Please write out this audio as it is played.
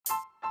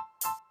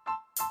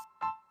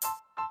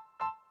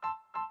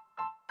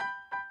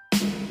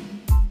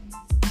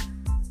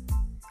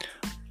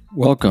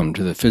Welcome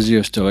to the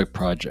Physio-Stoic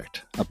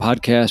Project, a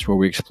podcast where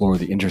we explore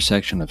the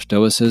intersection of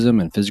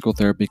Stoicism and physical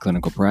therapy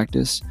clinical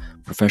practice,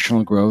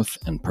 professional growth,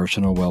 and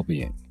personal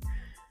well-being.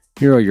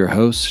 Here are your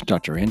hosts,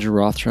 Dr. Andrew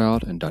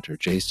Rothschild and Dr.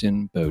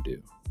 Jason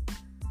Bodu.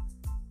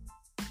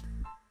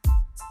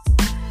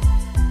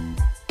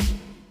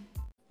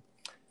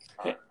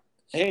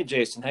 Hey,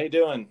 Jason, how you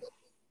doing?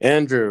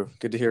 Andrew,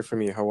 good to hear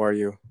from you. How are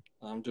you?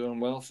 I'm doing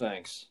well,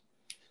 thanks.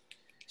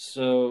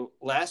 So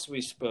last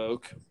we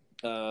spoke,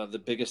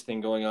 the biggest thing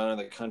going on in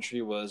the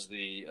country was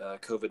the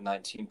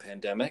COVID-19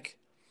 pandemic.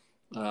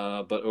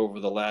 But over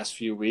the last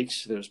few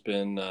weeks, there's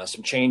been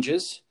some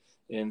changes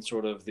in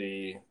sort of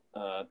the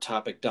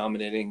topic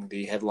dominating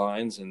the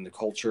headlines and the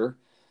culture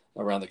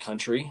around the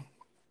country.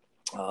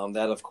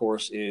 That, of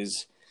course,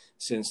 is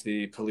since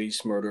the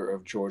police murder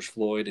of George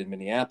Floyd in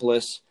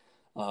Minneapolis.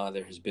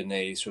 There has been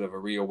a sort of a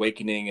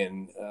reawakening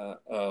and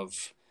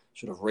of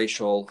sort of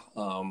racial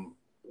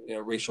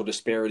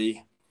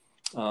disparity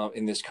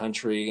in this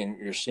country, and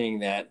you're seeing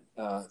that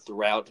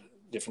throughout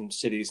different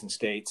cities and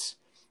states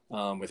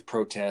with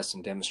protests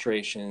and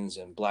demonstrations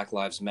and Black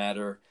Lives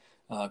Matter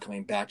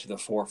coming back to the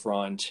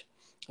forefront,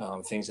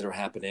 things that are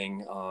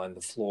happening on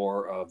the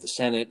floor of the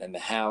Senate and the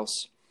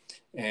House,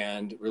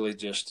 and really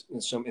just in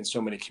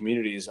so many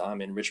communities.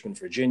 I'm in Richmond,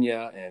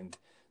 Virginia, and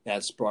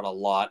that's brought a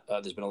lot.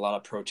 There's been a lot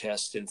of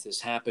protests since this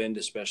happened,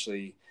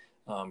 especially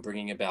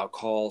bringing about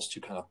calls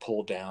to kind of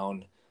pull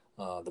down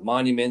the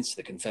monuments,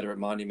 the Confederate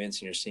monuments,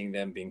 and you're seeing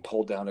them being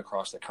pulled down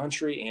across the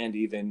country and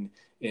even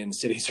in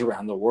cities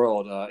around the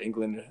world.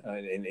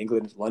 In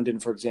England, London,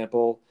 for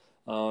example,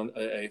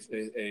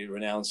 a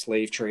renowned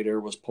slave trader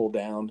was pulled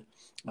down,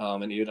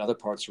 and even other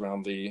parts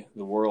around the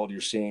world,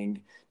 you're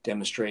seeing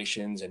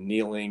demonstrations and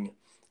kneeling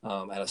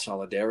out of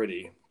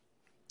solidarity.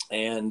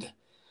 And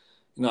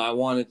I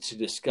wanted to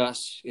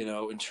discuss,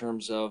 in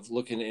terms of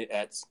looking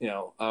at,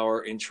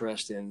 our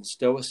interest in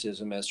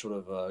Stoicism as sort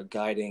of a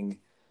guiding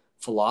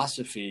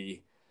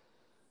philosophy,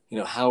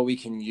 how we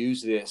can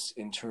use this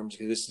in terms,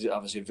 because this is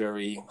obviously a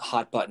very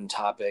hot button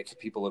topic.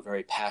 People are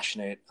very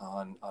passionate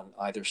on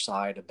either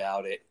side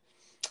about it,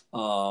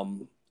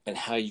 and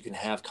how you can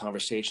have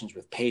conversations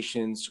with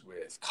patients,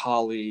 with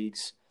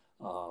colleagues,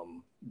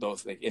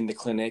 both like in the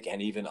clinic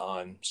and even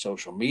on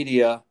social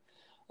media.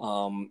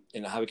 How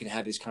we can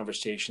have these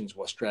conversations,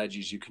 what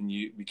strategies we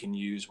can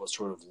use, what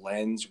sort of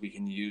lens we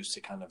can use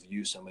to kind of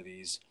view some of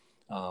these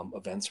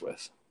events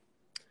with.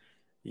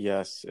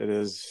 Yes, it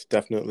is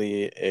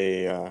definitely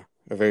a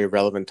very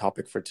relevant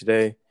topic for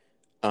today.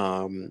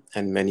 And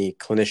many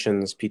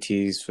clinicians,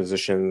 PTs,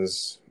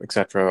 physicians,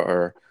 etc.,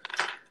 are,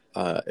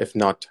 if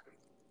not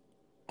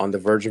on the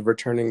verge of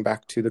returning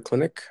back to the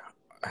clinic,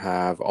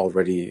 have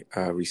already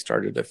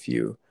restarted a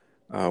few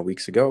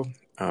weeks ago.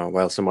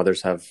 While some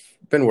others have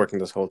been working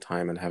this whole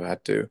time and have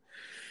had to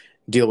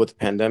deal with the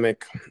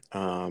pandemic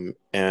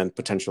and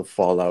potential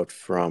fallout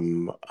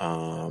from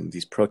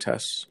these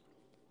protests.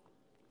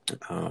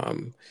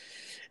 And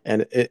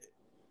it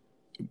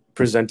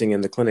presenting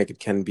in the clinic, it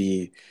can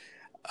be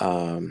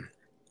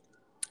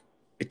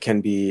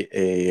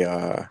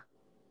a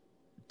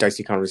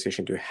dicey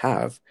conversation to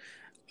have,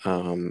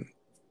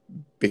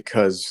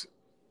 because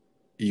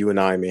you and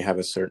I may have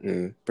a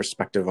certain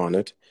perspective on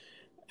it,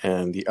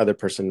 and the other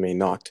person may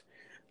not.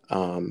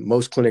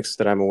 Most clinics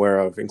that I'm aware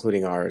of,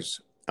 including ours,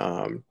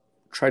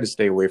 try to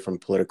stay away from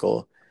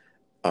political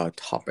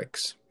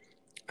topics.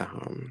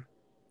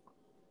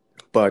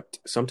 But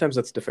sometimes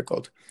that's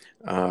difficult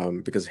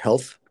because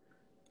health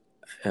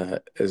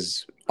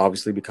is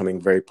obviously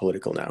becoming very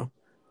political now.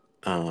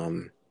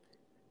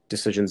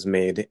 Decisions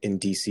made in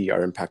DC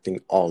are impacting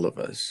all of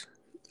us.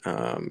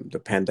 The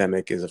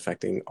pandemic is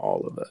affecting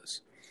all of us.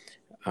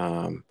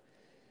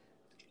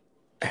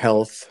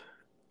 Health,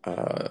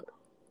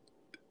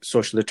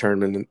 social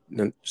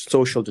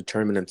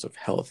determinants of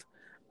health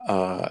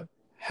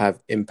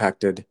have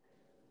impacted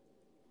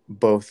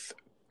both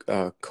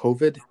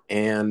COVID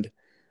and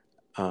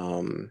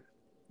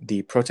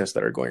the protests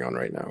that are going on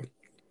right now,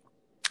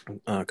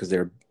 because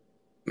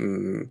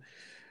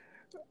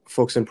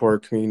folks in poorer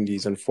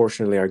communities,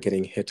 unfortunately, are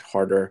getting hit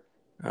harder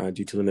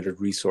due to limited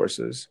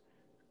resources.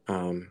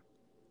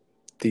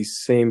 These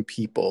same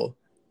people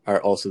are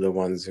also the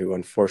ones who,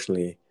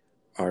 unfortunately,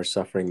 are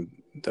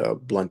suffering the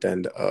blunt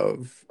end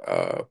of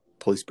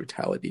police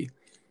brutality.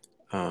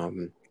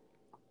 And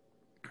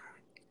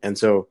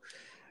so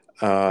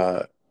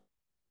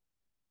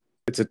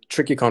it's a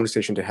tricky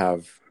conversation to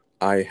have.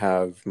 I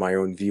have my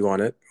own view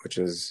on it, which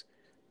is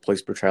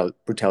police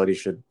brutality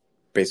should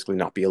basically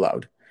not be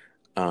allowed,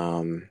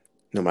 no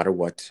matter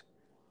what.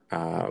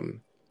 And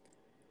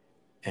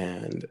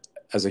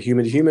as a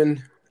human to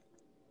human,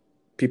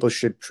 people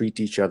should treat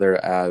each other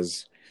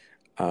as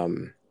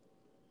kind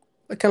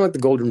of like the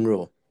golden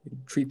rule.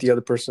 Treat the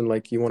other person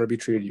like you want to be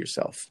treated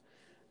yourself.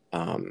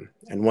 And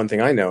one thing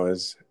I know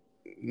is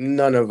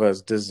none of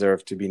us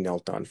deserve to be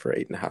knelt on for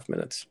 8.5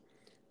 minutes.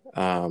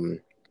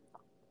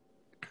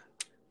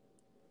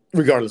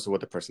 Regardless of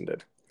what the person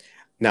did.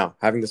 Now,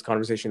 having this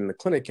conversation in the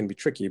clinic can be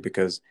tricky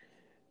because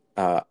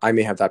I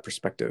may have that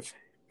perspective.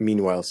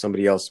 Meanwhile,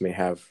 somebody else may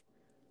have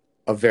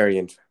a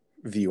variant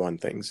view on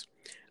things.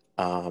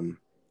 And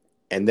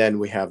then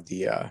we have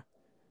the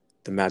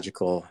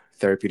magical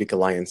therapeutic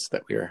alliance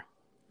that we're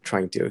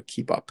trying to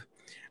keep up.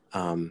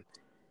 And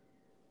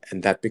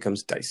that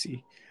becomes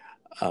dicey.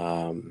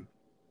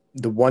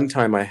 The one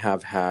time I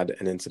have had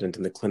an incident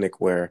in the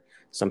clinic where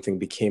something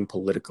became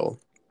political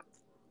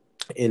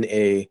in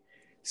a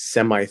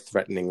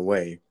semi-threatening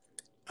way,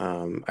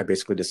 I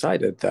basically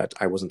decided that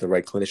I wasn't the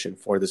right clinician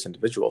for this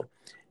individual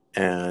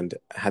and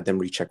had them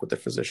recheck with the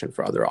physician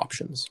for other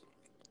options.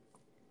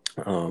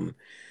 In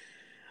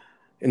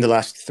the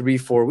last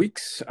 3-4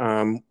 weeks,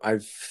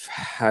 I've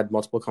had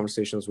multiple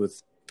conversations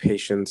with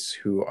patients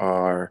who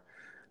are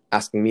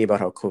asking me about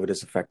how COVID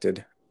has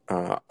affected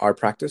our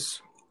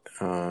practice,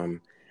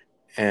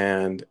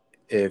 and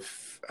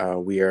if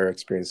we are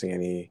experiencing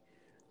any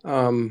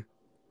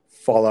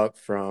fallout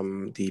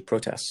from the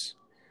protests.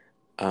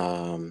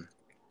 And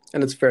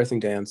it's a fair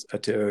thing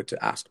to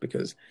ask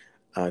because,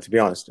 to be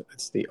honest,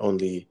 it's the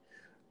only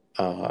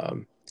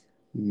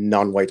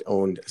non-white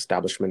owned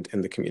establishment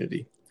in the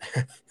community.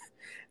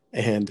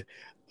 And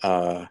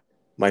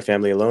my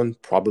family alone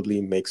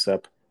probably makes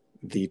up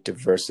the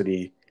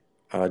diversity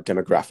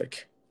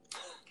demographic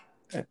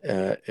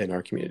in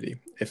our community,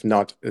 if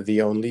not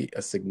the only,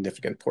 a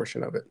significant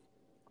portion of it.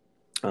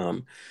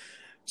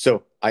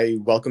 So I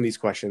welcome these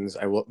questions.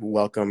 I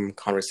welcome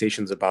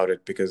conversations about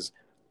it because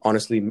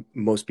honestly,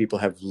 most people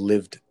have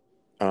lived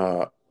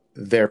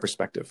their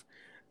perspective.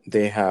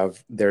 They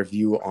have their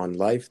view on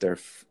life, their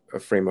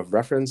frame of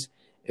reference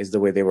is the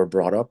way they were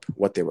brought up,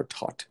 what they were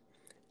taught.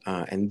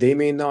 And they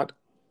may not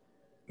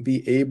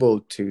be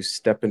able to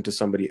step into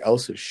somebody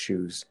else's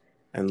shoes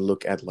and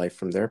look at life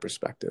from their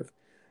perspective.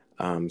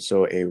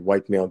 So a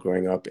white male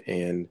growing up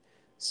in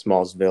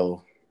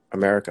Smallsville,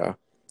 America,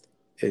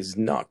 is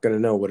not going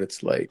to know what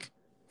it's like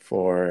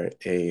for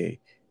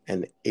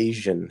an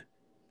Asian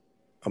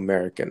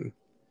American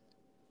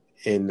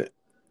in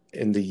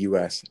the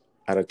US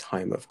at a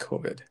time of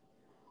COVID,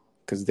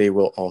 because they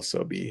will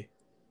also be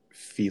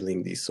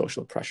feeling these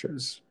social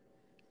pressures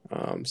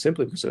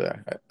simply because of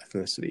their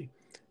ethnicity.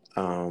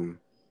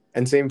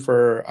 And same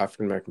for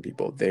African American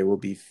people. They will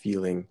be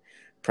feeling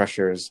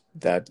pressures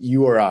that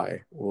you or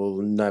I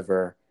will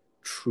never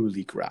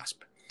truly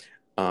grasp.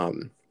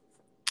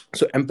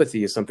 So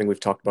empathy is something we've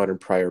talked about in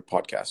prior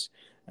podcasts.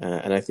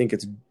 And I think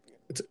it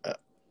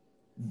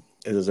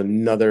is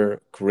another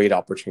great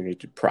opportunity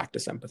to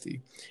practice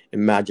empathy.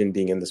 Imagine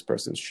being in this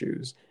person's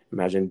shoes.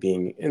 Imagine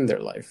being in their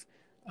life.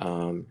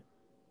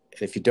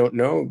 If you don't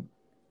know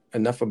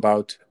enough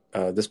about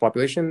this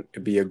population,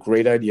 it'd be a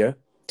great idea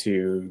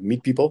to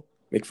meet people,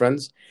 make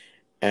friends,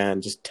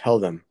 and just tell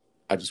them,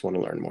 I just want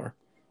to learn more,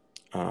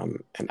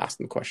 and ask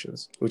them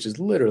questions, which is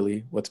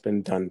literally what's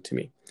been done to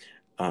me.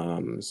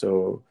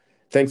 So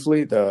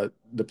thankfully, the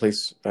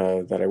place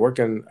that I work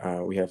in,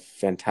 we have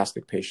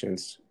fantastic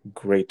patients,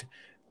 great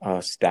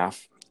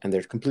staff, and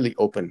they're completely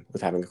open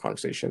with having a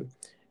conversation.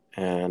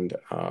 And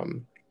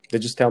they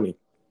just tell me,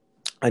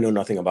 I know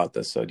nothing about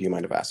this, so do you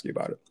mind if I ask you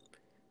about it?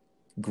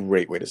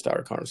 Great way to start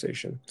a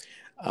conversation.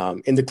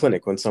 In the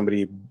clinic, when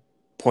somebody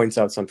points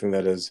out something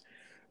that is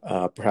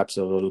perhaps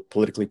a little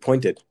politically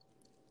pointed,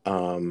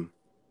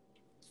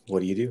 what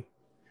do you do?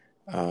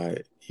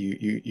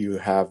 You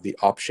have the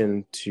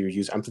option to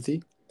use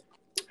empathy.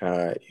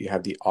 You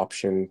have the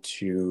option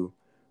to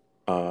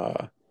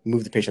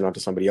move the patient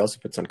onto somebody else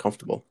if it's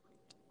uncomfortable.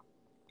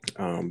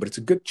 But it's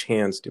a good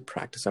chance to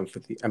practice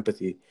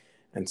empathy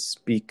and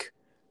speak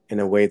in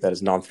a way that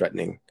is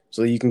non-threatening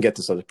so that you can get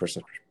this other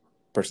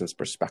person's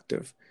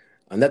perspective.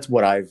 And that's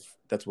what I've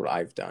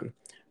done.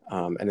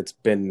 And it's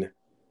been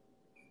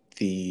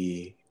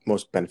the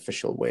most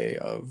beneficial way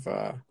of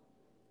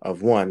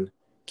one,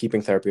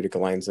 keeping therapeutic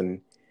alliance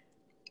and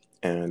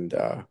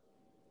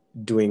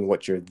doing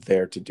what you're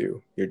there to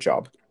do, your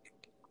job.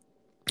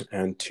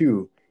 And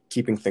two,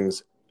 keeping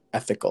things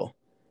ethical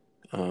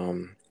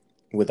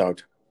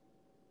without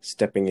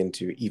stepping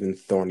into even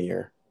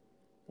thornier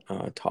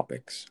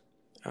topics.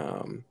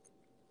 Of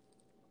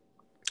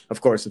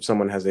course, if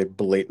someone has a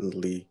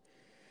blatantly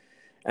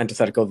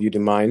antithetical view to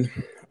mine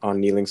on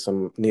kneeling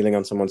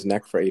on someone's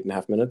neck for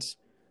 8.5 minutes,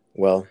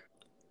 well,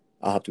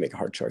 I'll have to make a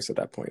hard choice at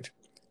that point.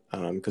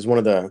 Because one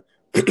of the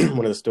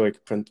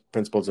Stoic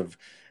principles of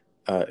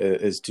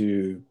is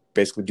to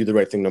basically do the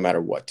right thing no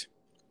matter what.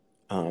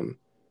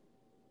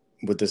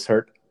 Would this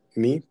hurt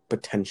me?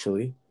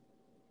 Potentially.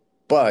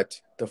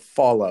 But the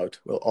fallout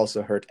will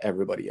also hurt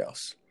everybody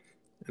else.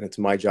 And it's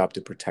my job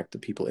to protect the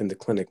people in the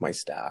clinic, my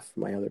staff,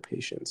 my other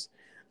patients.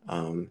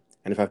 And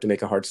if I have to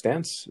make a hard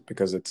stance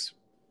because it's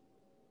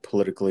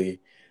politically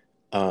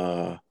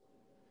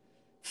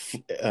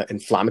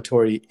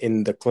inflammatory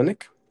in the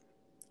clinic,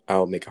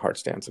 I'll make a hard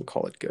stance and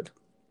call it good.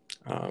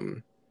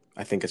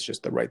 I think it's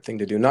just the right thing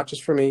to do, not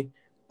just for me,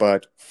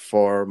 but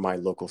for my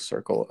local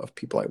circle of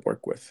people I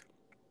work with.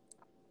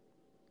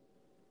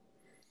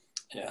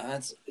 Yeah,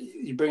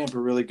 you bring up a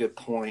really good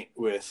point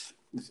with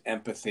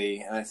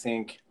empathy. And I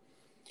think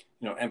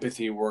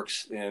empathy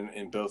works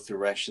in both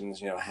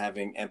directions.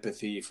 Having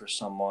empathy for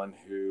someone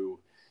who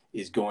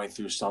is going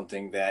through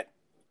something that,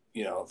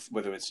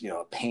 whether it's,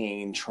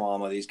 pain,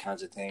 trauma, these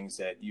kinds of things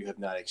that you have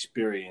not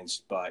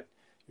experienced, but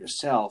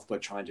yourself,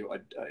 but trying to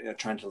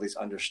at least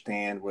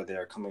understand where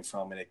they're coming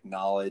from and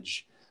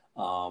acknowledge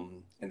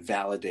and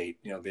validate,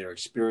 their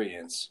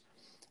experience.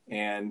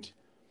 And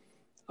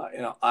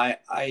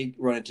I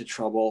run into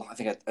trouble. I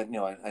think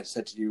I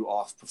said to you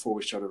off before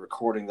we started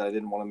recording that I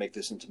didn't want to make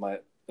this into my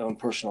own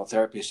personal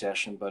therapy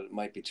session, but it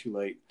might be too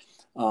late.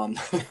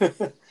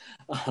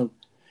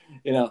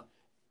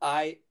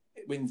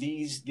 When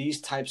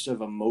these types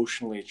of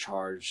emotionally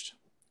charged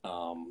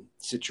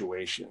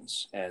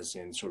situations, as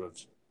in sort of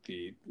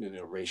the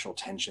racial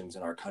tensions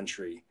in our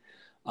country,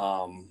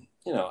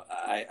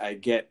 I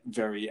get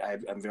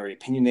I'm very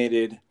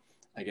opinionated.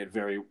 I get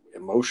very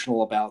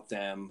emotional about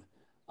them.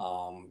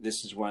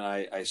 This is when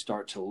I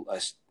start to,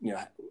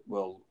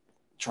 will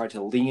try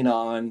to lean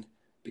on,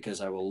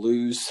 because I will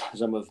lose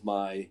some of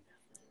my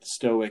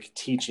Stoic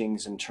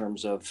teachings in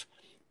terms of,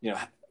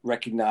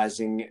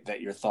 recognizing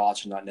that your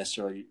thoughts are not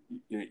necessarily,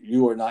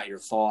 you are not your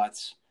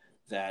thoughts,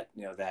 that,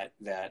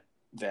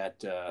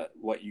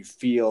 what you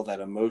feel, that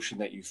emotion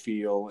that you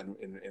feel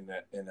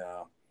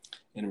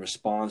in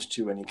response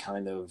to any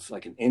kind of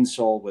like an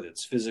insult, whether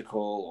it's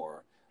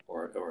physical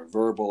or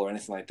verbal or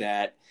anything like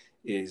that,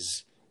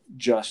 is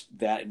just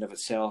that in of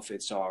itself.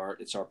 It's our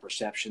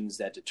perceptions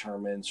that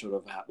determine sort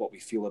of what we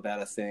feel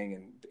about a thing,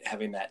 and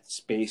having that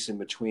space in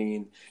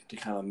between to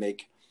kind of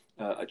make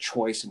a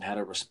choice in how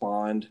to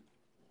respond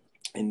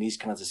in these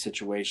kinds of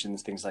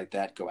situations. Things like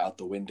that go out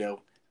the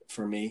window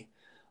for me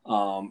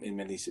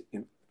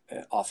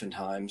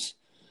oftentimes.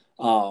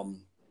 I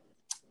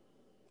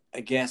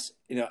guess,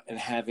 and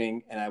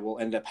I will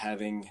end up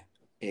having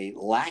a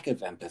lack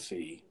of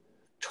empathy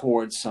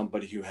towards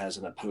somebody who has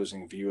an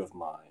opposing view of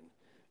mine,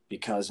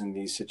 because in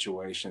these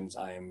situations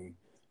I am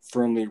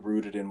firmly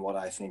rooted in what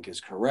I think is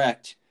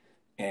correct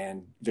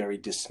and very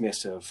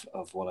dismissive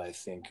of what I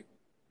think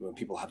when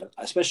people have,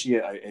 especially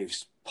a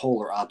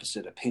polar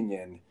opposite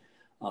opinion,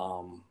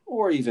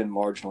 or even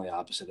marginally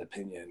opposite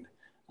opinion.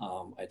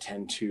 I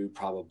tend to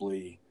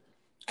probably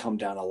come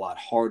down a lot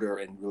harder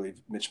and really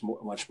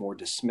much more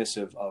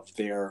dismissive of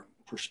their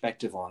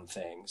perspective on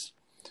things,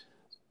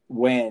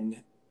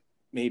 when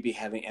maybe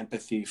having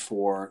empathy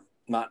for,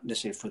 not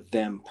necessarily for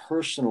them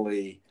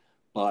personally,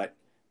 but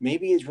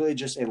maybe it's really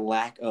just a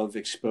lack of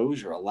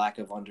exposure, a lack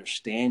of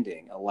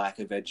understanding, a lack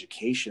of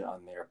education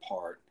on their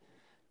part.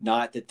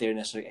 Not that they're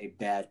necessarily a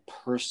bad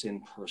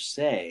person per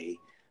se,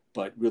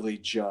 but really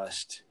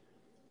just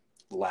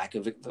lack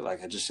of,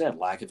 like I just said,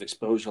 lack of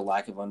exposure,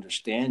 lack of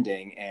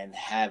understanding. And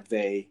have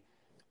they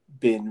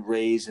been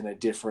raised in a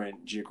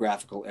different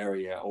geographical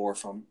area, or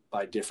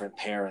by different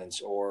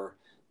parents, or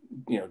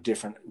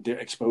they're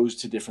exposed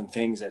to different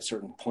things at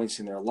certain points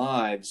in their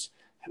lives,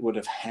 would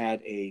have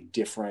had a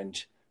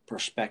different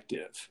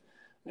perspective.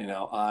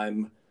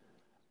 I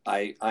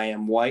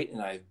am white,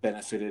 and I've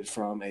benefited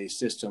from a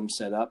system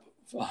set up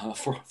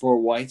for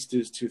whites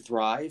to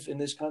thrive in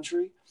this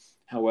country.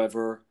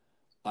 However,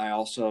 I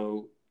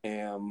also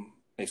am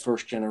a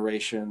first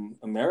generation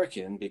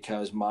American,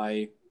 because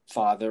my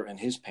father and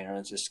his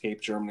parents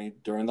escaped Germany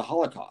during the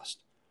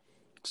Holocaust.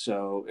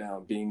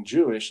 So being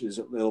Jewish is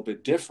a little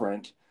bit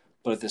different,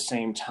 but at the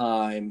same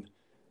time,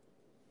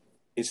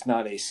 it's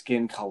not a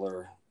skin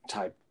color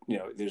type.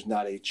 There's no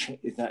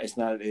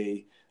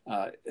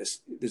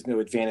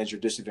advantage or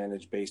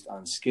disadvantage based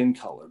on skin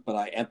color. But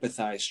I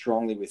empathize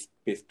strongly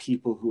with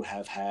people who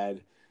have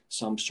had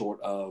some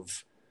sort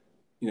of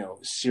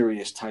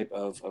serious type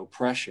of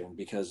oppression,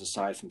 because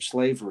aside from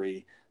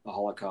slavery, the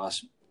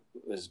Holocaust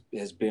has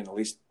been, at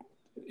least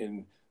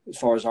as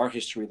far as our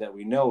history that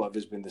we know of,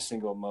 has been the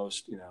single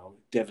most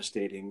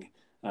devastating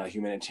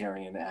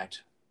humanitarian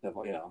act. I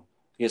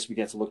guess we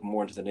get to look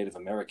more into the Native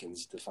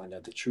Americans to find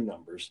out the true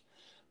numbers.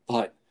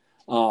 But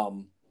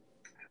I'm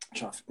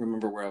trying to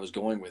remember where I was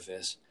going with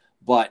this.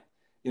 But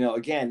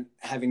again,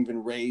 having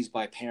been raised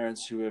by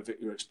parents who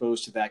were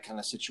exposed to that kind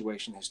of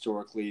situation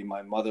historically,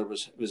 my mother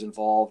was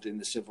involved in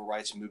the civil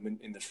rights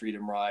movement, in the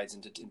freedom rides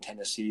in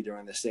Tennessee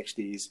during the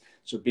 60s.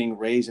 So being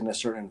raised in a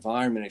certain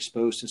environment,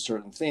 exposed to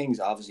certain things,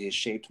 obviously has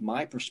shaped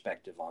my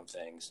perspective on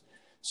things.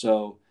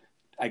 So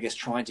I guess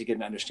trying to get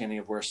an understanding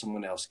of where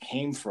someone else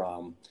came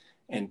from,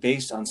 and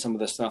based on some of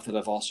the stuff that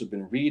I've also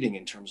been reading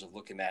in terms of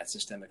looking at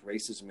systemic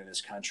racism in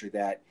this country,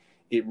 that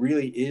it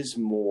really is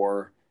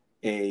more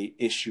a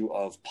issue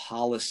of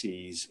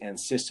policies and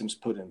systems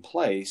put in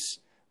place,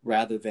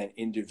 rather than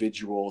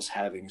individuals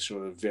having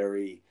sort of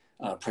very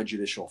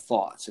prejudicial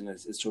thoughts. And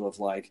it's sort of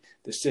like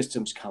the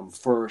systems come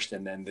first,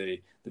 and then the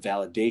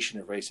validation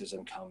of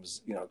racism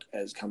comes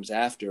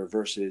after,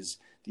 versus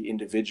the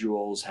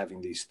individuals having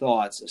these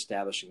thoughts,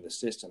 establishing the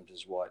systems,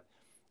 is what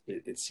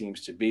it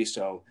seems to be.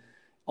 So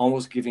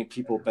almost giving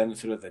people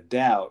benefit of the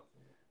doubt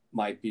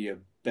might be a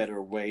better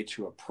way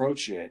to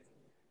approach it,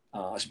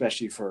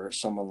 especially for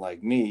someone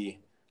like me,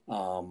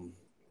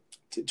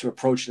 to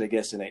approach it, I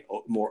guess, in a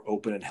more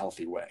open and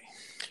healthy way?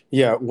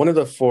 Yeah, one of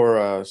the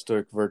four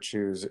Stoic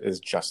virtues is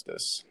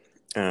justice,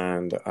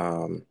 and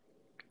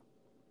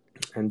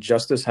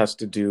justice has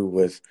to do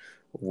with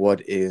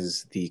what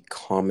is the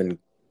common,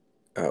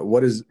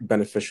 what is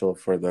beneficial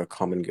for the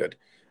common good.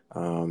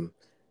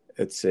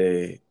 It's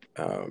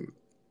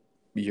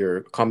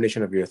your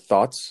combination of your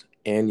thoughts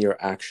and your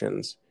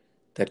actions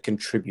that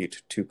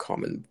contribute to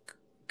common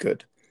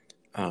good.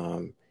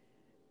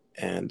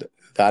 And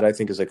that, I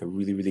think, is like a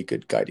really, really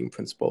good guiding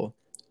principle.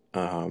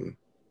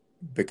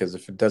 Because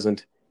if it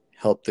doesn't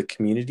help the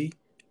community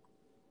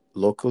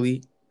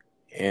locally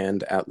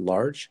and at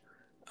large,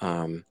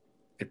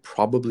 it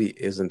probably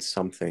isn't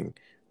something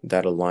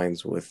that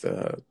aligns with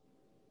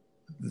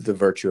the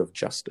virtue of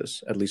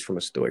justice, at least from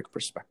a Stoic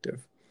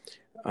perspective.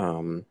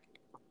 And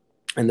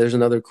there's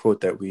another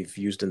quote that we've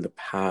used in the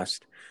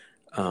past.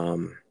 I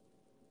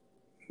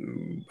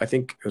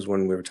think it was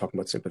when we were talking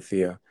about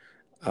Sympathia.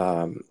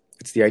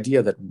 It's the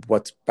idea that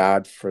what's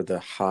bad for the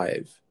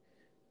hive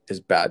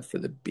is bad for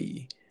the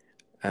bee.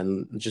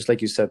 And just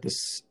like you said,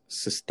 this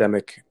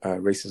systemic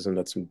racism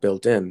that's been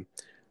built in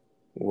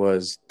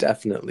was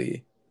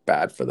definitely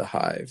bad for the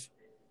hive.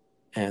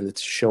 And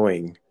it's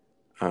showing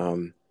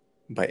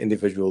by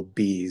individual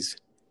bees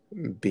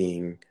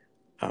being,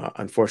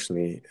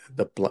 unfortunately,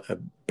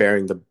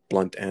 bearing the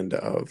blunt end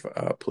of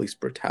police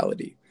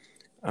brutality.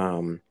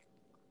 And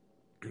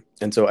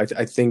so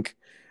I think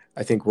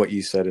what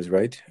you said is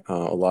right. A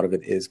lot of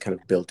it is kind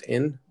of built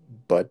in,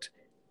 but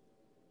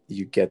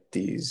you get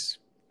these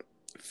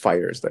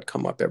fires that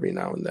come up every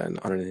now and then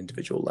on an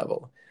individual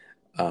level.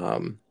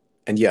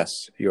 And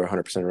yes, you're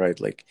 100% right.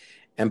 Like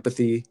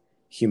empathy,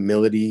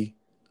 humility,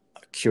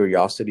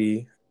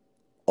 curiosity,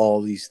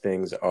 all these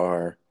things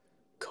are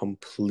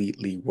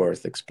completely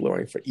worth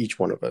exploring for each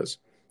one of us.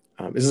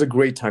 This is a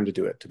great time to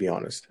do it, to be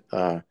honest.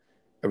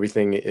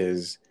 Everything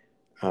is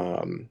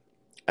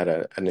at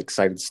an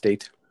excited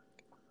state.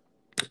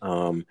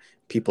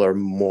 People are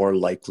more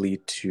likely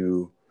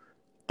to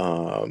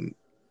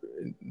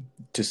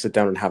sit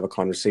down and have a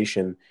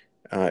conversation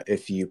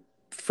if you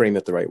frame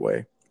it the right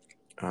way.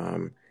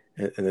 And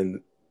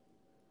then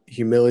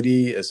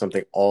humility is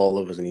something all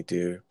of us need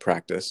to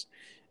practice,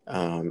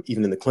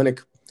 even in the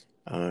clinic,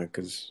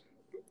 because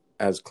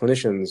as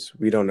clinicians,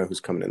 we don't know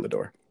who's coming in the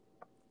door.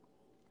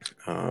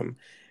 And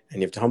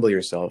you have to humble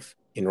yourself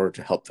in order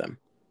to help them.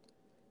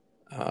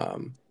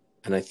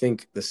 And I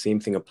think the same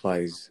thing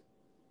applies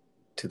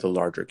to the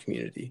larger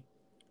community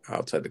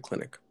outside the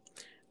clinic.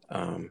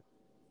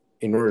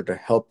 In order to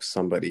help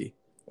somebody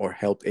or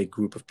help a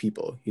group of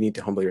people, you need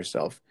to humble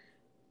yourself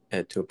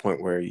to a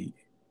point where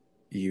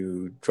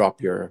you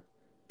drop your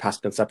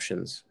past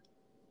conceptions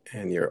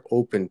and you're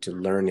open to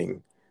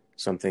learning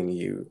something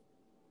you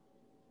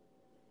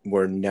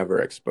were never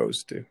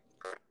exposed to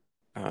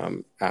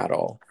at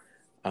all.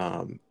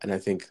 And I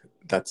think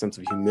that sense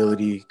of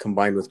humility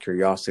combined with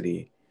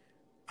curiosity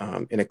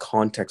in a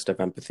context of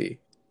empathy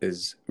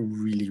is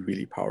really,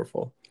 really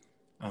powerful.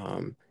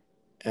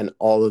 And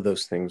all of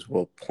those things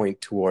will point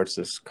towards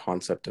this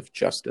concept of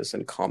justice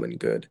and common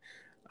good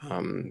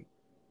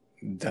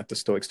that the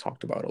Stoics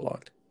talked about a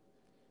lot.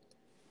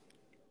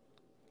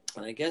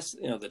 And I guess,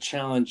 the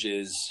challenge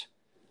is,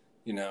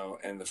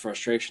 and the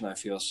frustration I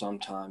feel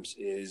sometimes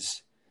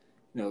is,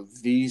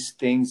 these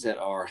things that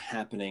are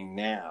happening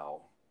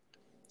now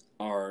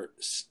are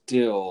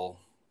still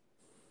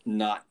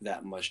not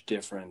that much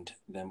different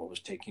than what was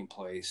taking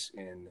place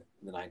in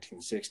the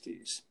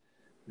 1960s,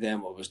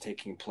 than what was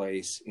taking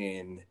place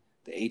in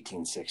the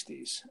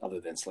 1860s, other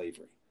than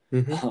slavery.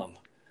 Mm-hmm.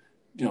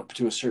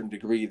 To a certain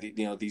degree,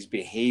 these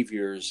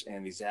behaviors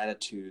and these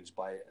attitudes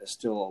by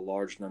still a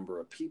large number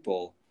of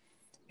people,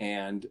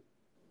 and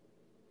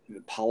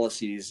the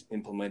policies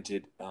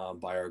implemented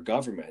by our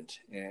government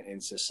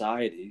and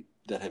society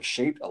that have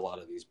shaped a lot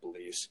of these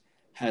beliefs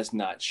has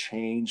not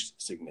changed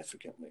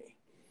significantly.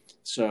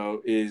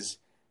 So is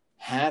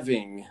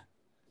having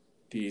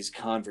these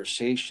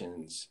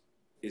conversations,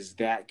 is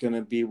that going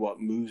to be what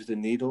moves the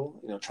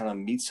needle, trying to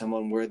meet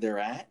someone where they're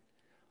at?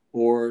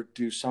 Or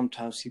do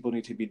sometimes people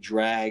need to be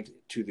dragged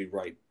to the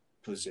right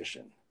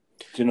position?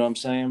 Do you know what I'm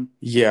saying?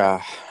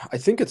 Yeah, I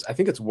think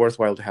it's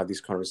worthwhile to have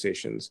these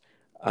conversations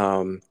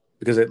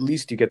because at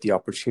least you get the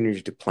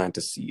opportunity to plant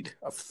a seed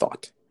of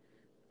thought.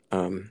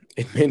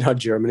 It may not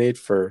germinate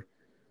for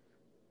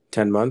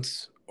 10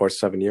 months or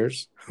 7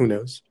 years, who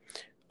knows?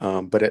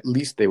 But at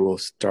least they will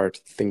start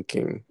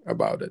thinking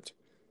about it.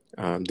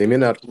 They may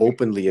not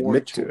openly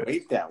admit to it.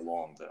 Wait that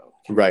long, though.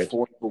 Can we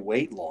afford to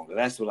wait longer?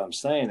 That's what I'm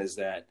saying is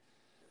that,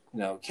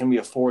 can we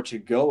afford to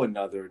go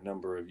another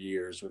number of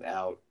years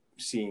without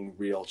seeing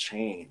real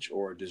change?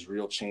 Or does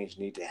real change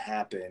need to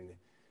happen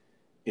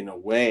in a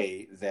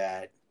way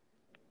that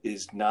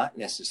is not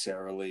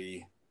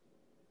necessarily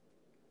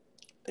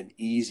an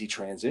easy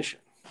transition?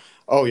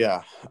 Oh,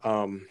 yeah.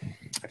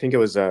 I think it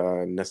was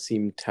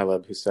Nassim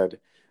Taleb who said,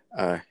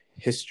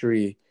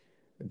 history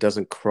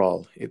doesn't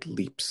crawl, it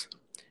leaps.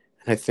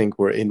 And I think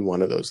we're in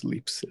one of those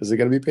leaps. Is it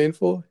going to be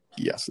painful?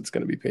 Yes, it's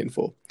going to be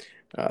painful.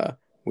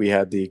 we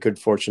had the good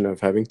fortune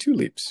of having two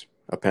leaps,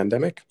 a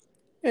pandemic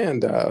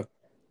and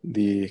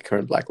the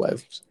current Black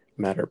Lives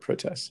Matter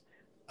protests.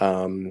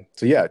 So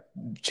yeah,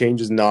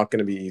 change is not going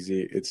to be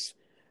easy. It's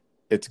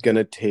going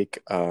to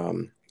take,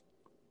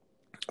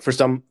 for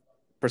some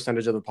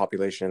percentage of the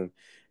population,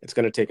 it's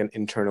going to take an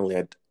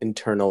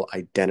internal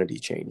identity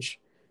change.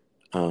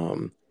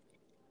 And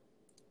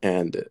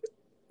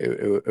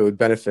it would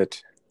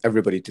benefit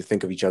everybody to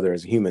think of each other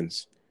as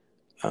humans.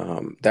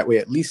 That way,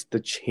 at least the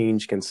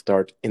change can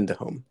start in the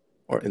home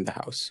or in the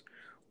house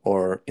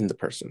or in the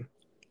person.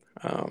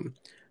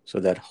 So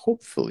that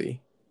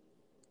hopefully,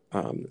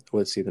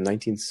 let's see, the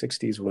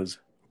 1960s was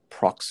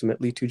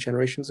approximately 2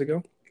 generations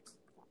ago.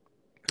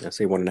 Let's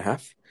say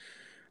 1.5.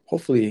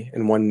 Hopefully,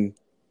 in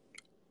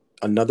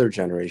another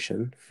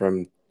generation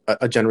from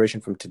a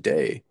generation from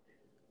today,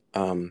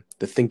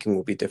 the thinking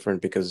will be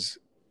different because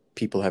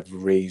people have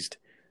raised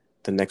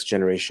the next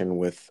generation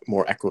with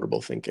more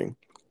equitable thinking,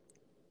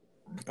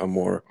 a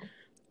more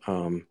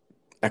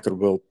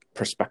equitable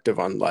perspective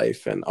on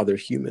life and other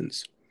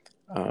humans.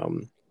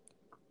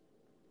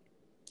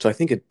 So I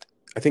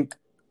think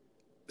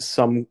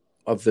some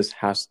of this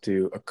has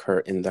to occur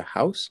in the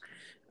house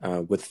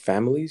with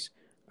families.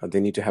 They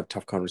need to have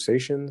tough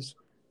conversations.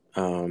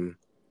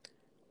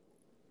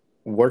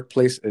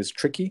 Workplace is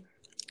tricky,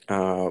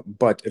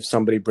 but if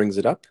somebody brings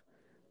it up,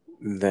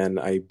 then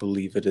I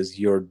believe it is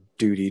your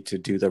duty to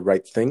do the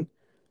right thing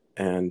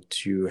and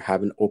to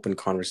have an open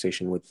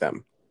conversation with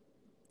them,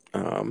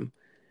 and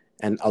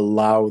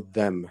allow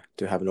them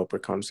to have an open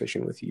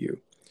conversation with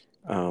you.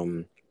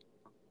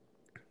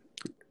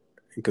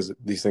 Because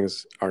these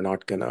things are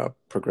not going to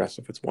progress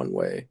if it's one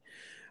way.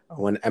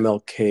 When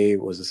MLK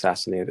was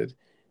assassinated,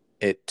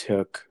 it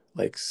took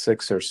like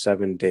 6 or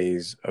 7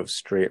 days of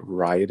straight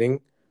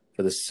rioting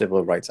for the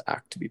Civil Rights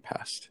Act to be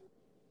passed.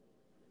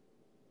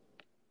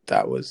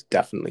 That was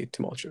definitely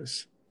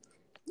tumultuous.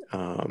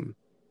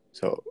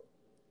 So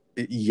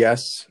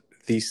yes,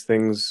 these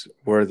things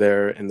were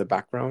there in the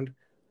background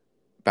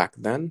back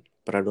then,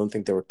 but I don't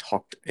think they were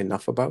talked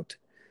enough about.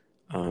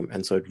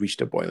 And so it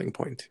reached a boiling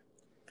point.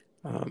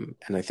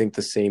 And I think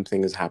the same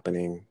thing is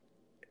happening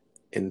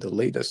in the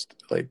latest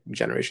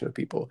generation of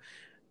people.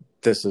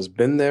 This has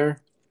been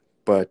there,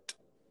 but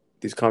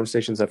these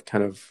conversations have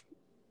kind of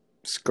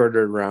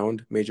skirted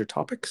around major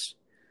topics,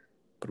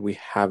 but we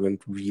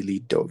haven't really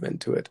dove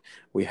into it.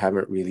 We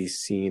haven't really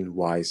seen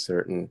why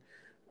certain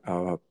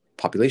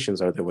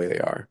populations are the way they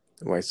are,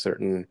 why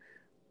certain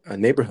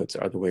neighborhoods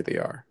are the way they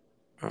are,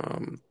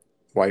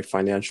 why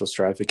financial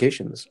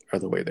stratifications are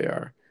the way they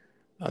are.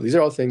 These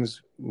are all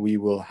things we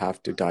will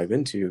have to dive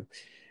into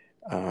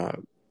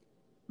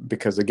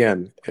because,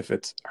 again, if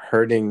it's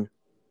hurting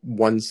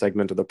one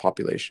segment of the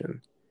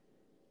population,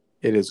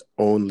 it is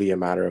only a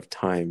matter of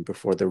time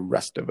before the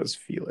rest of us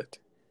feel it.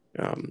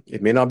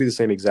 It may not be the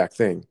same exact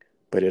thing,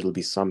 but it'll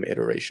be some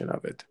iteration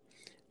of it.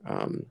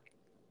 And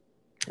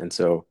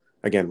so,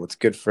 again, what's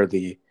good for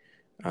the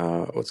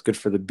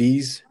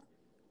bees,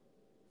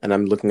 and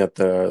I'm looking at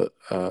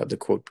the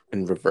quote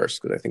in reverse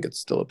because I think it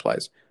still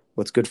applies.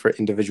 What's good for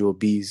individual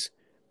bees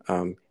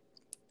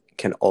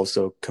can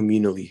also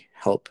communally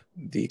help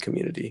the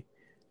community,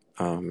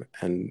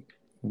 and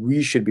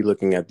we should be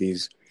looking at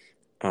these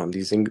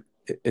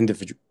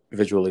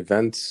individual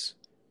events,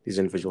 these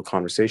individual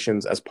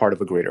conversations as part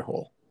of a greater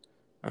whole,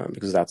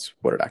 because that's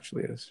what it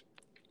actually is.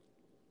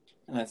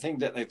 And I think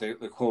that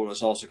the quote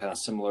was also kind of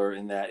similar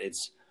in that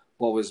it's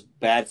what was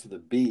bad for the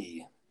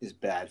bee is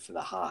bad for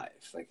the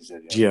hive. Like you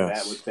said,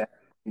 Yes. What bad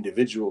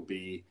individual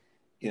bee,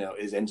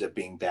 ends up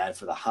being bad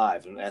for the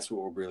hive, and that's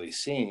what we're really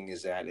seeing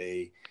is that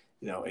a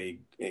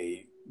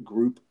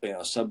group,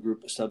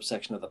 subgroup,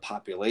 subsection of the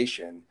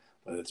population,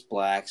 whether it's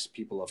blacks,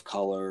 people of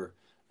color,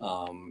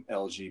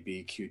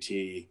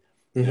 LGBTQT,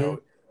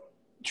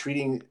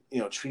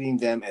 treating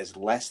them as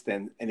less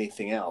than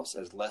anything else,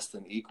 as less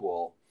than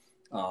equal,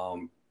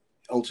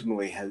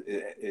 ultimately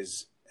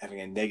is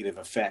having a negative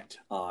effect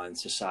on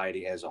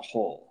society as a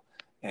whole.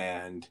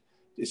 And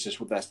it's just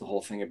that's the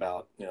whole thing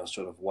about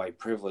sort of white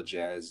privilege,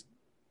 as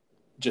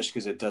just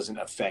because it doesn't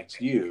affect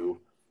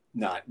you,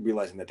 not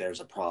realizing that there's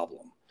a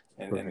problem,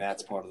 and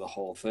that's part of the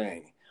whole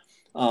thing.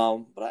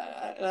 But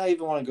I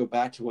even want to go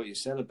back to what you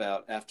said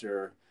about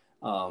after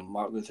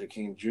Martin Luther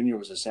King Jr.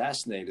 was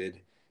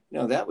assassinated.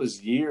 That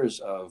was years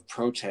of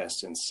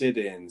protests and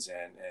sit-ins,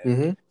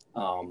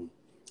 but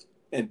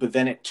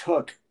then it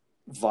took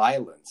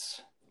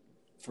violence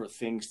for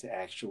things to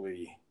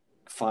actually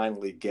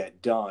finally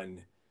get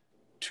done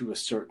to a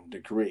certain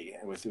degree,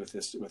 and with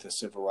the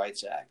Civil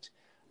Rights Act.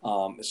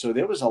 So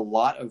there was a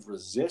lot of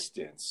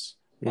resistance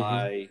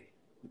by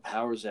the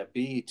powers that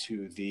be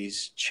to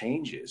these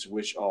changes,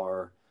 which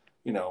are,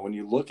 when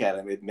you look at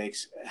them, it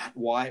makes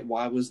why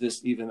was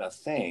this even a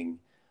thing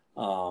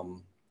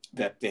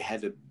that they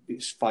had to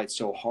fight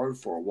so hard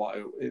for?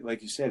 Why,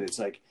 like you said, it's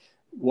like,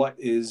 what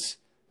is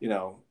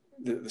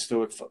the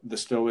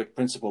Stoic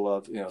principle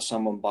of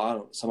summum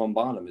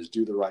bonum is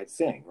do the right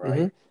thing,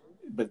 right?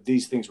 But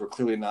these things were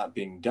clearly not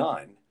being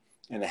done,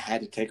 and it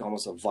had to take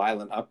almost a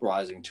violent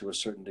uprising to a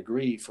certain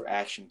degree for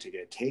action to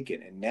get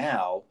taken. And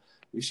now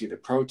we see the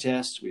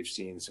protests. We've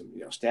seen some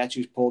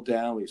statues pulled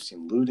down. We've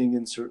seen looting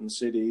in certain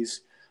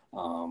cities.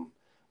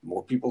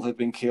 More people have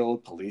been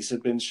killed. Police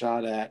have been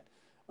shot at.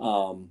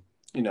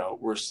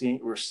 We're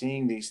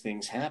seeing these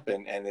things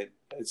happen, and it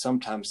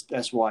sometimes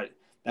that's why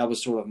that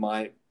was sort of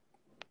my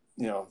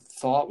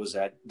thought was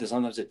that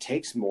sometimes it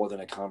takes more than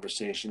a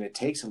conversation. It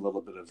takes a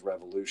little bit of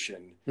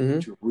revolution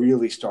to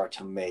really start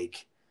to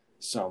make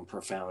some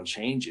profound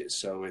changes.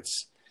 So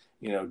it's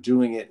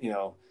doing it.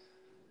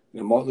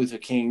 Martin Luther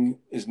King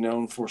is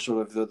known for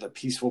sort of the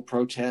peaceful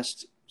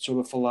protest sort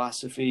of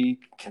philosophy,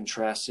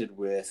 contrasted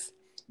with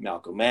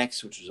Malcolm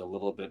X, which was a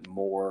little bit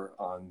more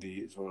on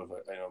the sort of a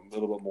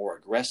little bit more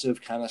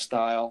aggressive kind of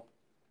style.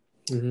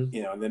 And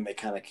then they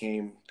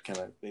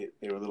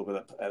they were a little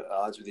bit at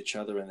odds with each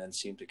other, and then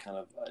seemed to kind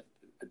of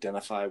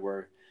identify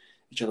where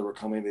each other were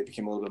coming. They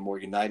became a little bit more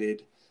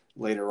united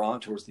later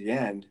on towards the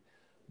end,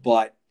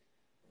 but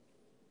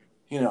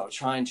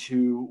trying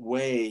to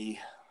weigh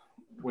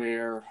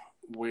where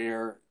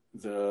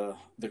the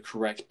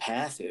correct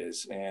path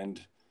is.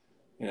 And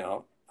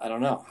I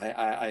don't know,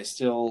 I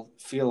still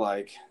feel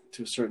like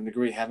to a certain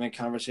degree having a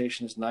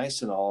conversation is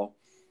nice and all.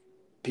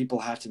 People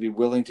have to be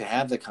willing to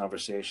have the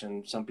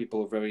conversation. Some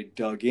people are very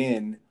dug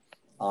in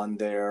on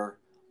their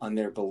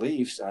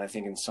beliefs, and I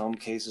think in some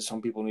cases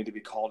some people need to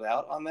be called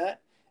out on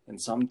that. In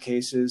some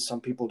cases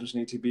some people just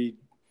need to be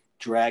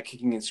dragged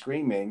kicking and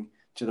screaming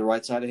to the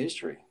right side of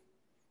history.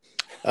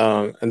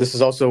 And this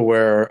is also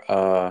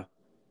where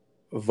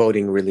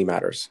voting really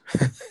matters.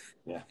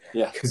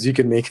 Yeah, because you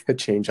can make a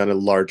change on a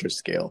larger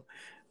scale,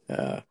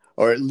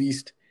 or at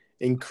least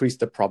increase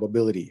the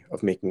probability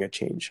of making a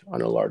change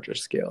on a larger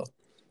scale.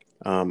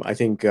 I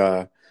think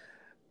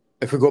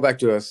if we go back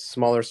to a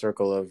smaller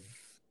circle of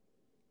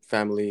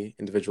family,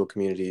 individual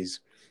communities,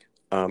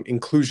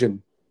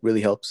 inclusion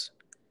really helps.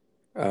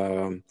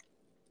 And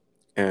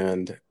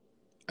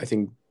I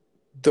think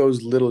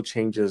those little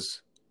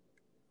changes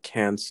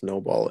can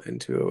snowball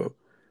into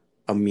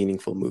a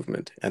meaningful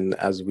movement. And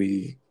as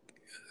we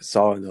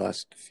saw in the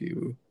last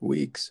few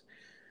weeks,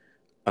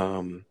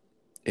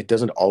 it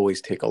doesn't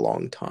always take a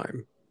long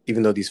time.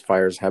 Even though these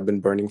fires have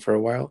been burning for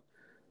a while,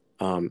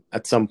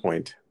 at some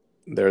point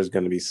there's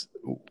going to be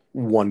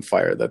one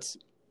fire that's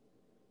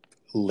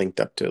linked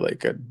up to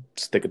like a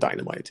stick of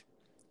dynamite,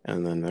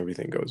 and then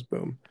everything goes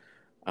boom,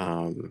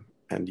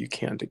 and you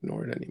can't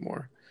ignore it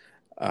anymore.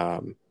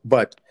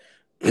 But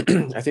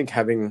I think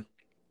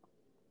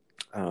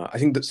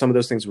that some of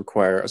those things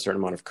require a certain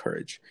amount of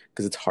courage,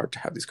 because it's hard to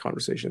have these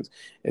conversations.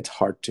 It's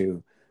hard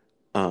to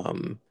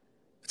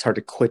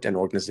quit an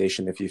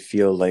organization if you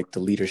feel like the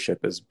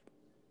leadership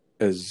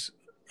is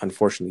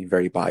unfortunately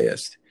very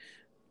biased.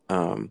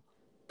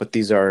 But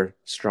these are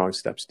strong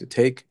steps to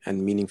take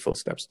and meaningful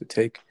steps to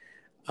take.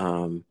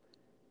 And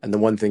the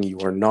one thing you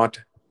are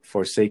not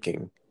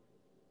forsaking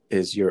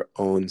is your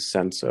own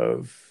sense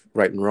of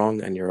right and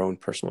wrong and your own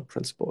personal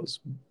principles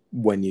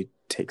when you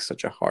take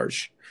such a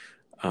harsh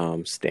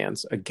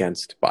stance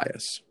against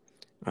bias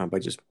by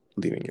just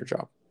leaving your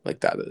job. Like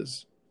that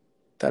is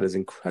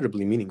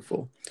incredibly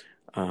meaningful.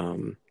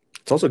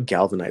 It's also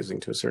galvanizing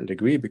to a certain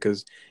degree,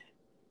 because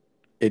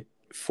it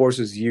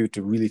forces you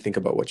to really think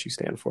about what you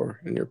stand for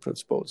and your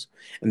principles,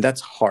 and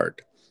that's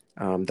hard.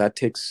 That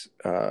takes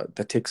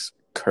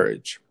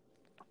courage.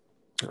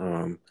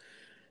 The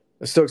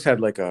Stoics had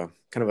like a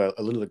kind of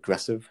a little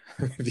aggressive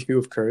view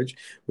of courage,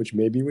 which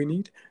maybe we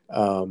need.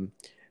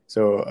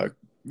 So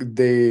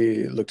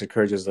they looked at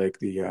courage as like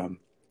the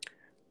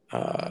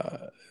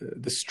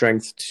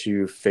strength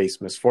to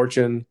face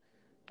misfortune,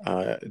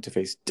 to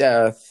face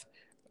death,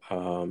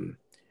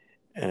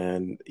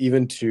 and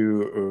even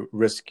to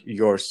risk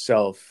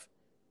yourself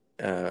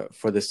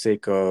for the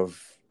sake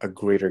of a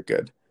greater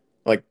good.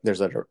 Like there's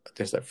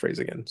that phrase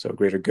again. So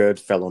greater good,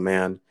 fellow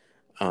man.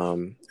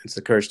 It's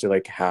the courage to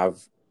like have,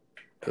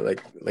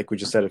 like we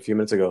just said a few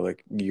minutes ago,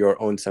 like your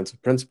own sense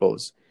of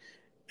principles.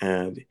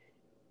 And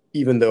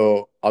even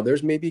though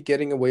others may be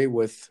getting away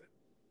with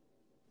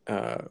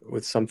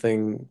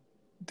something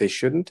they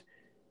shouldn't,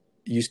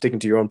 you sticking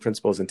to your own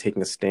principles and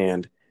taking a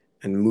stand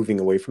and moving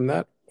away from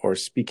that, or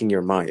speaking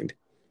your mind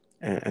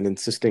and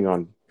insisting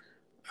on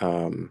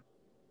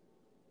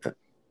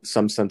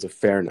some sense of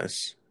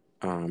fairness,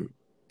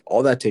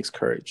 all that takes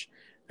courage.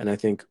 And I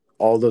think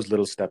all those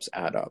little steps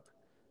add up.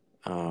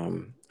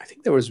 I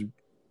think it was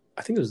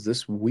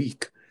this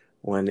week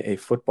when a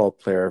football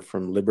player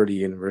from Liberty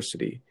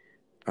University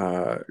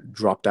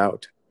dropped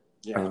out.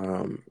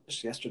 Yeah,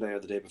 just yesterday or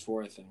the day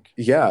before, I think.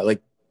 Yeah,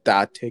 like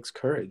that takes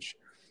courage.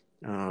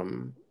 I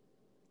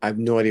have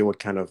no idea what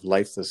kind of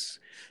life this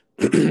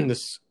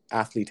this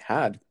athlete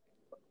had,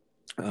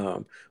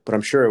 but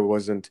I'm sure it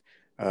wasn't.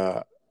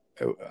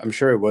 I'm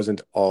sure it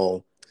wasn't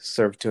all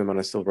served to him on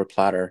a silver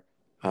platter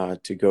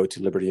to go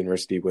to Liberty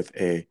University with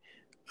a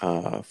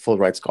full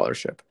ride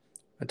scholarship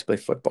to play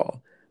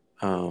football.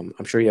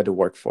 I'm sure he had to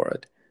work for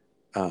it,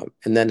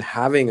 and then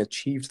having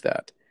achieved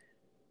that,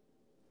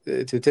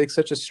 to take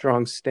such a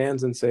strong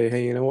stance and say,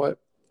 "Hey, you know what?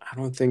 I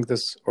don't think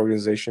this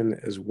organization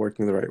is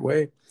working the right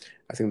way.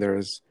 I think there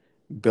is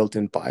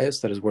built-in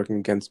bias that is working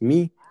against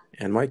me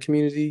and my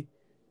community,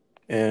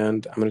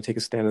 and I'm going to take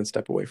a stand and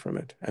step away from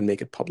it and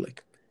make it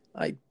public.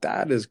 Like,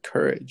 that is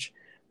courage.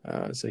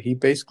 So he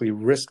basically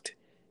risked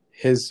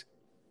his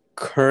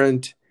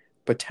current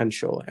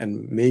potential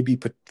and maybe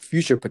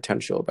future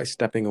potential by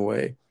stepping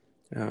away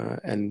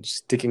and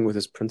sticking with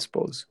his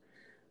principles.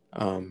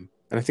 And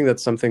I think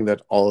that's something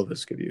that all of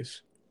us could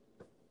use.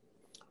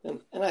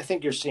 And I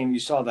think you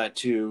saw that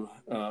too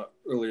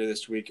earlier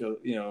this week,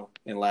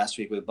 and last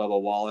week with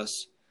Bubba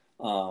Wallace,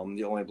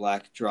 the only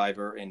black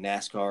driver in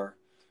NASCAR,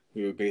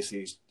 who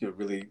basically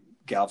really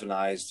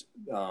galvanized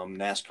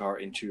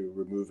NASCAR into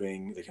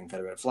removing the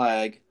Confederate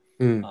flag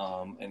and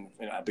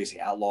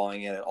basically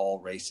outlawing it at all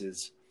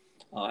races.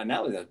 And not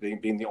only that,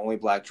 being the only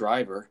black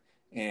driver,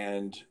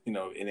 and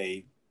in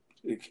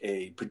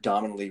a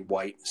predominantly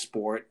white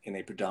sport, in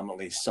a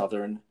predominantly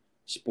Southern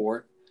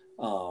sport.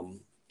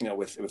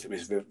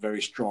 With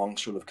very strong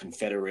sort of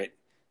Confederate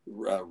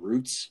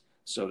roots.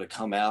 So to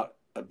come out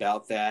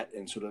about that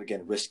and sort of,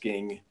 again,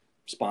 risking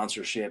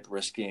sponsorship,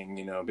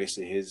 risking,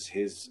 basically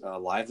his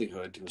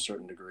livelihood to a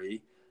certain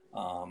degree.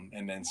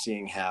 And then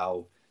seeing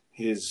how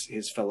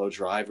his fellow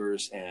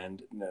drivers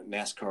and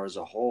NASCAR as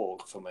a whole,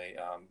 from a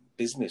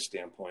business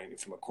standpoint,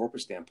 from a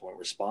corporate standpoint,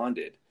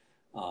 responded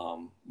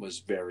was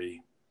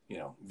very,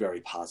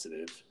 very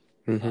positive.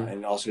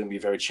 And also going to be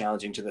very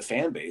challenging to the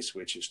fan base,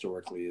 which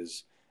historically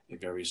is a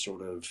very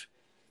sort of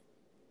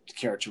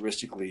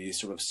characteristically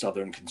sort of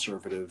Southern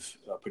conservative,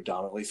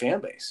 predominantly fan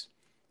base.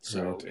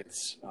 So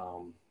it's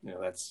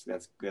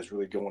that's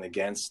really going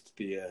against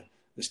the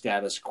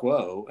status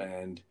quo,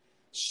 and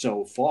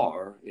so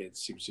far it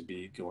seems to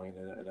be going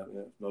in a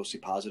mostly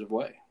positive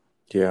way.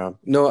 Yeah,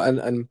 no,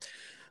 and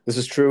this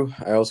is true.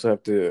 I also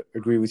have to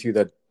agree with you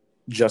that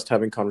just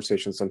having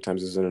conversations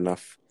sometimes isn't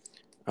enough.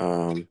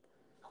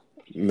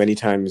 Many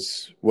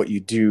times what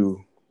you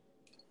do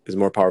is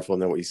more powerful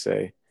than what you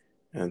say.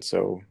 And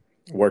so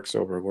works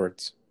over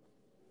words.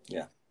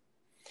 Yeah.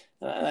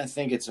 And I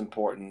think it's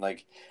important.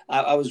 Like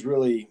I was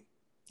really,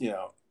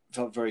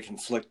 felt very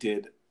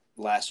conflicted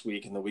last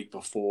week and the week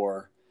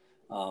before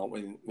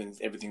when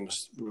everything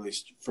was really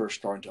first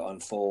starting to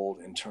unfold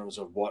in terms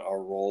of what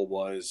our role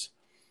was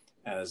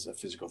as a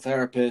physical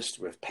therapist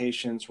with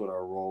patients, what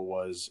our role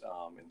was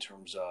in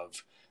terms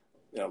of,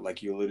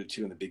 like you alluded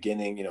to in the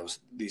beginning,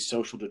 these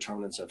social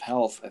determinants of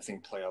health, I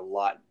think, play a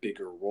lot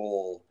bigger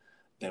role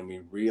than we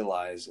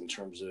realize in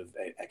terms of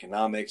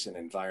economics and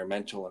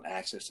environmental and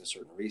access to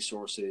certain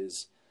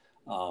resources,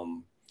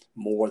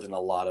 more than a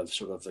lot of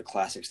sort of the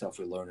classic stuff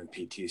we learn in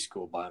PT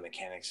school,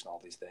 biomechanics and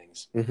all these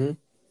things.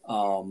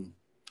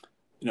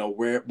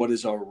 What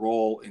is our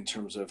role in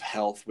terms of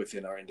health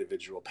within our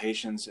individual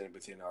patients and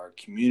within our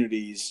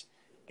communities,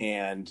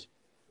 and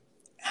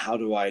how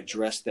do I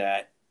address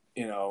that,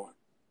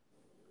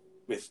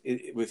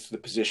 with the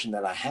position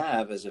that I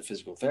have as a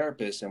physical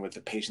therapist and with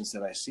the patients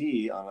that I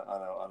see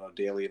on a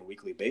daily and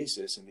weekly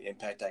basis, and the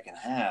impact I can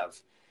have,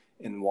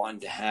 and wanting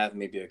to have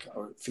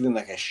or feeling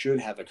like I should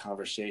have a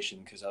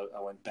conversation, because I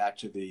went back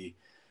to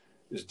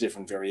there's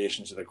different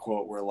variations of the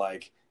quote where,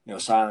 like,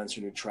 silence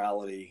or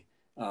neutrality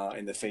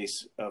in the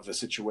face of a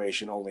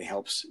situation only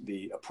helps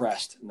the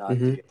oppressed, not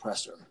the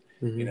oppressor.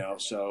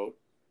 So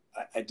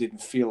I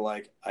didn't feel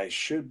like I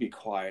should be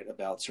quiet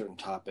about certain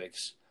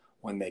topics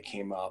when they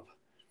came up.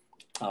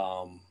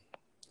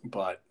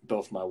 But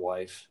both my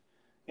wife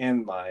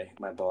and my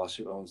boss,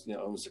 who owns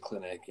the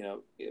clinic,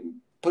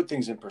 put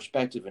things in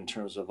perspective in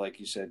terms of, like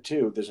you said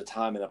too, there's a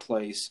time and a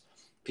place.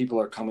 People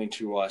are coming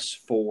to us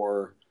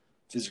for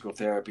physical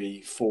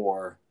therapy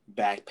for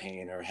back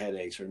pain or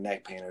headaches or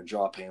neck pain or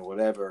jaw pain,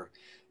 whatever.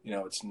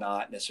 It's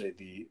not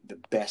necessarily the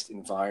best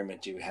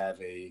environment to have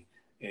a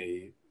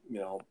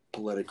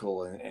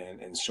political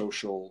and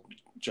social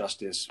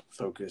justice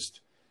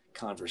focused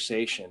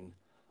conversation.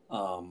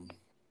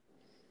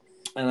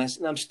 And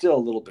I'm still a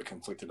little bit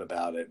conflicted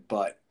about it,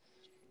 but,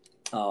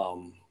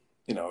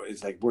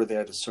 it's like we're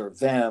there to serve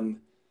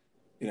them.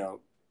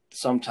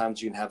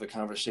 Sometimes you can have a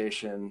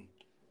conversation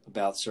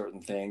about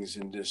certain things,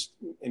 and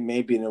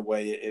maybe in a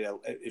way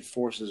it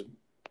forces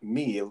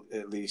me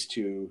at least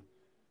to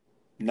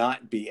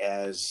not be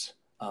as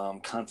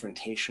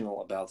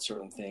confrontational about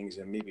certain things,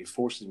 and maybe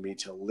forces me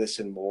to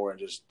listen more and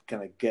just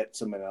kind of get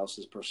someone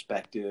else's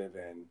perspective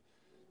and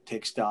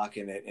take stock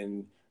in it.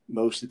 And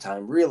most of the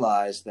time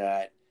realize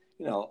that,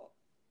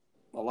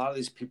 a lot of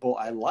these people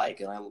I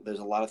like, and there's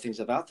a lot of things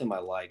about them I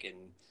like, and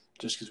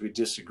just because we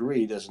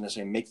disagree doesn't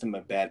necessarily make them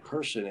a bad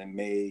person, and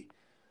may,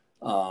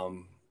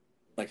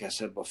 like I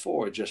said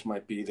before, it just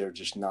might be they're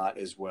just not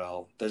as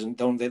well. They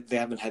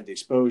haven't had the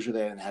exposure,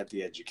 they haven't had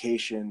the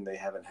education, they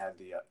haven't had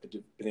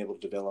been able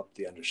to develop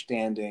the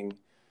understanding,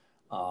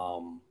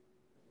 and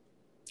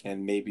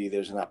maybe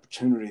there's an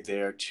opportunity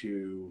there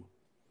to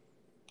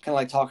kind of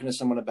like talking to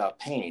someone about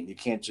pain. You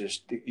can't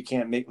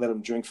let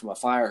them drink from a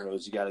fire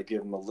hose. You got to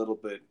give them a little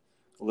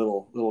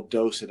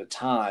dose at a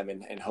time,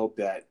 and hope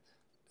that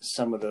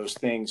some of those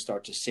things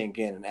start to sink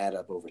in and add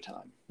up over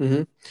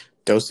time.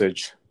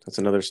 Dosage. That's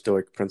another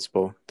Stoic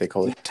principle. They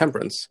call it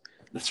temperance.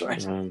 That's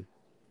right. And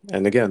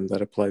again,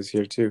 that applies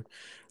here too.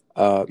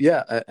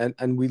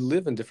 And we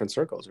live in different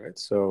circles, right?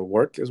 So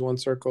work is one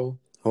circle,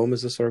 home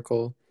is a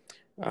circle,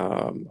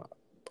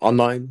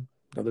 online,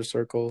 another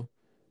circle,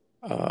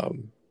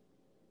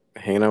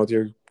 hanging out with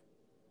your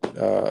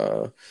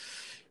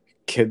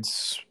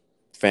kids,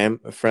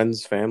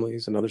 friends,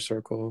 families, another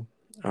circle.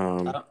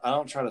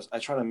 I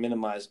try to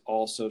minimize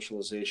all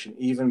socialization.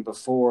 Even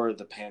before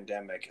the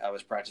pandemic,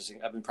 I've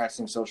been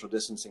practicing social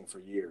distancing for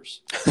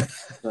years.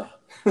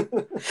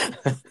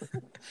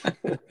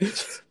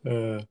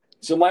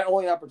 So my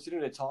only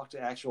opportunity to talk to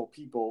actual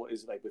people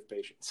is like with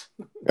patients.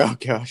 Oh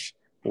gosh.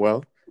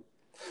 Well,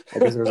 I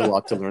guess there's a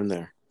lot to learn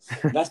there.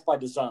 That's by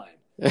design.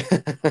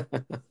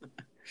 But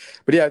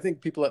yeah, I think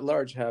people at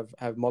large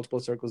have multiple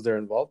circles they're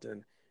involved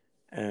in,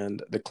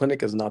 and the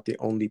clinic is not the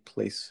only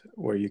place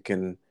where you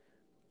can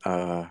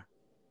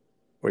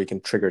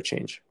trigger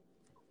change.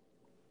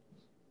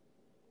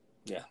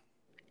 Yeah,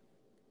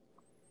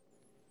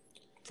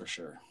 for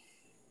sure.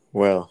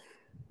 Well,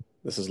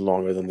 this is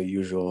longer than the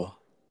usual.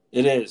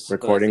 It is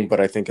recording,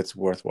 but I think it's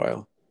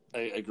worthwhile.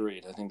 I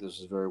agreed. I think this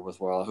is very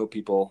worthwhile. I hope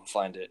people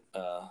find it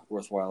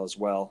worthwhile as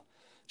well.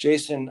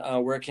 Jason,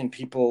 where can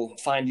people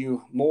find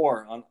you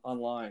more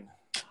online?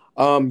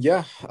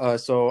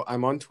 So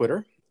I'm on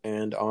Twitter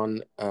and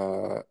on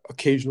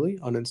occasionally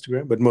on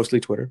Instagram, but mostly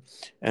Twitter.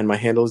 And my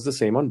handle is the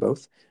same on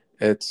both.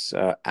 It's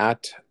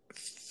at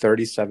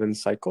 37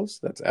 cycles.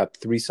 That's at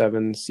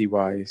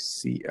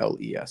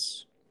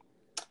 37CYCLES.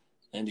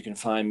 And you can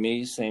find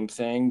me, same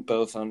thing,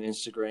 both on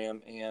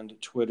Instagram and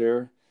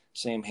Twitter.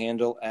 Same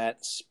handle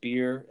at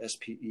Spear,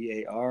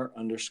 SPEAR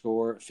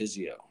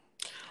 _physio.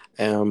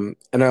 And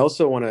I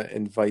also want to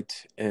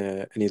invite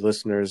any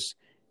listeners,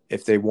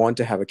 if they want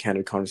to have a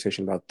candid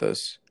conversation about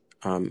this,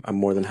 I'm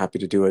more than happy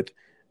to do it.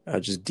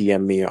 Just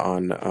DM me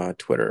on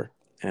Twitter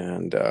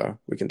and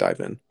we can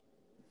dive in.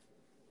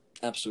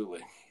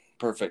 Absolutely.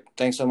 Perfect.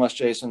 Thanks so much,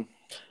 Jason.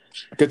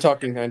 Good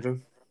talking, Andrew.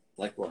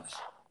 Likewise.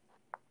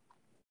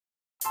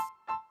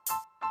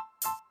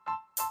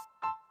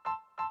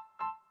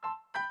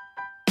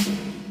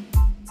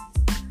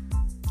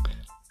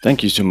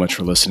 Thank you so much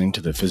for listening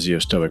to the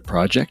PhysioStoic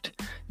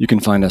Project. You can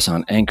find us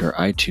on Anchor,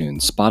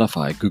 iTunes,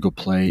 Spotify, Google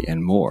Play,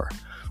 and more.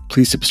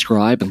 Please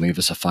subscribe and leave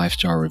us a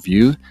 5-star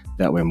review.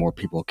 That way more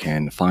people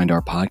can find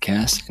our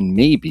podcast and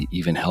maybe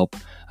even help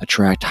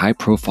attract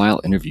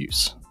high-profile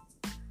interviews.